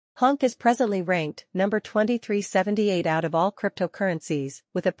Honk is presently ranked number 2378 out of all cryptocurrencies,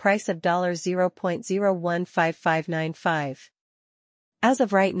 with a price of $0.015595. As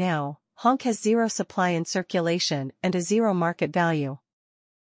of right now, Honk has zero supply in circulation and a zero market value.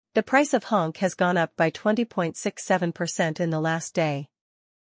 The price of Honk has gone up by 20.67% in the last day.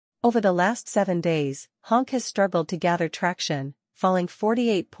 Over the last 7 days, Honk has struggled to gather traction, falling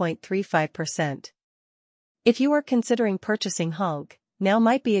 48.35%. If you are considering purchasing Honk, now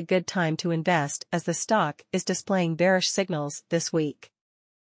might be a good time to invest as the stock is displaying bearish signals this week.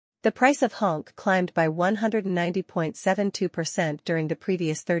 The price of Honk climbed by 190.72% during the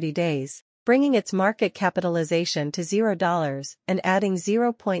previous 30 days, bringing its market capitalization to $0 and adding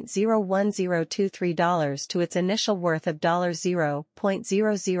 $0.01023 to its initial worth of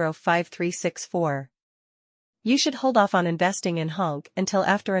 $0.005364. You should hold off on investing in Honk until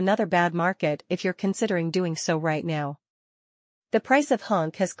after another bad market if you're considering doing so right now. The price of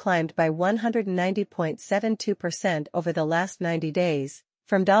Honk has climbed by 190.72% over the last 90 days,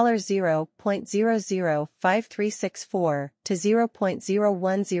 from $0.005364 to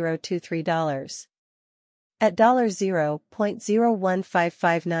 $0.01023. At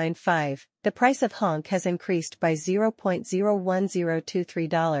 $0.015595, the price of Honk has increased by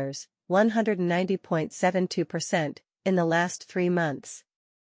 $0.01023, 190.72%, in the last 3 months.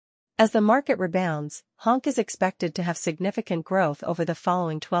 As the market rebounds, Honk is expected to have significant growth over the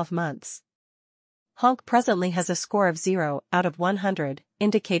following 12 months. Honk presently has a score of 0 out of 100,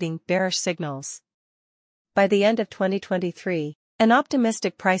 indicating bearish signals. By the end of 2023, an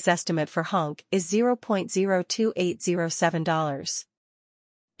optimistic price estimate for Honk is $0.02807.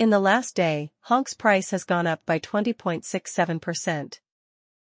 In the last day, Honk's price has gone up by 20.67%.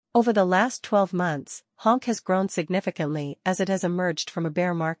 Over the last 12 months, Honk has grown significantly as it has emerged from a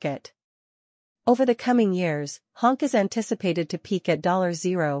bear market. Over the coming years, Honk is anticipated to peak at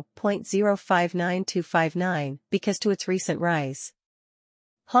 $0.059259 because to its recent rise.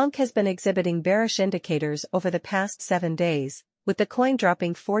 Honk has been exhibiting bearish indicators over the past 7 days, with the coin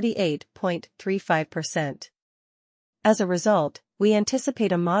dropping 48.35%. As a result, we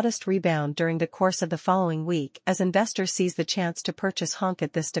anticipate a modest rebound during the course of the following week as investors seize the chance to purchase Honk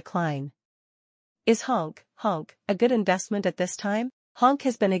at this decline. Is Honk a good investment at this time? Honk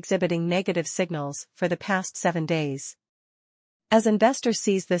has been exhibiting negative signals for the past 7 days. As investors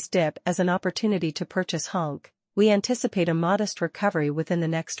seize this dip as an opportunity to purchase Honk, we anticipate a modest recovery within the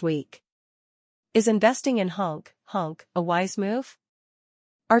next week. Is investing in Honk a wise move?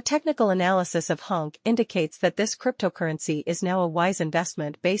 Our technical analysis of Honk indicates that this cryptocurrency is now a wise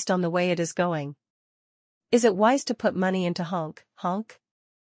investment based on the way it is going. Is it wise to put money into Honk?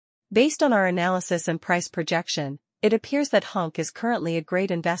 Based on our analysis and price projection, it appears that Honk is currently a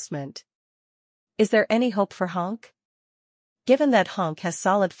great investment. Is there any hope for Honk? Given that Honk has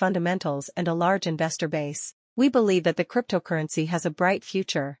solid fundamentals and a large investor base, we believe that the cryptocurrency has a bright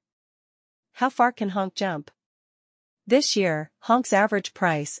future. How far can Honk jump? This year, Honk's average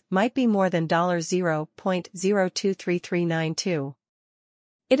price might be more than $0.023392.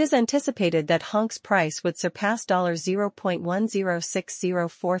 It is anticipated that Honk's price would surpass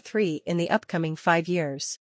 $0.106043 in the upcoming 5 years.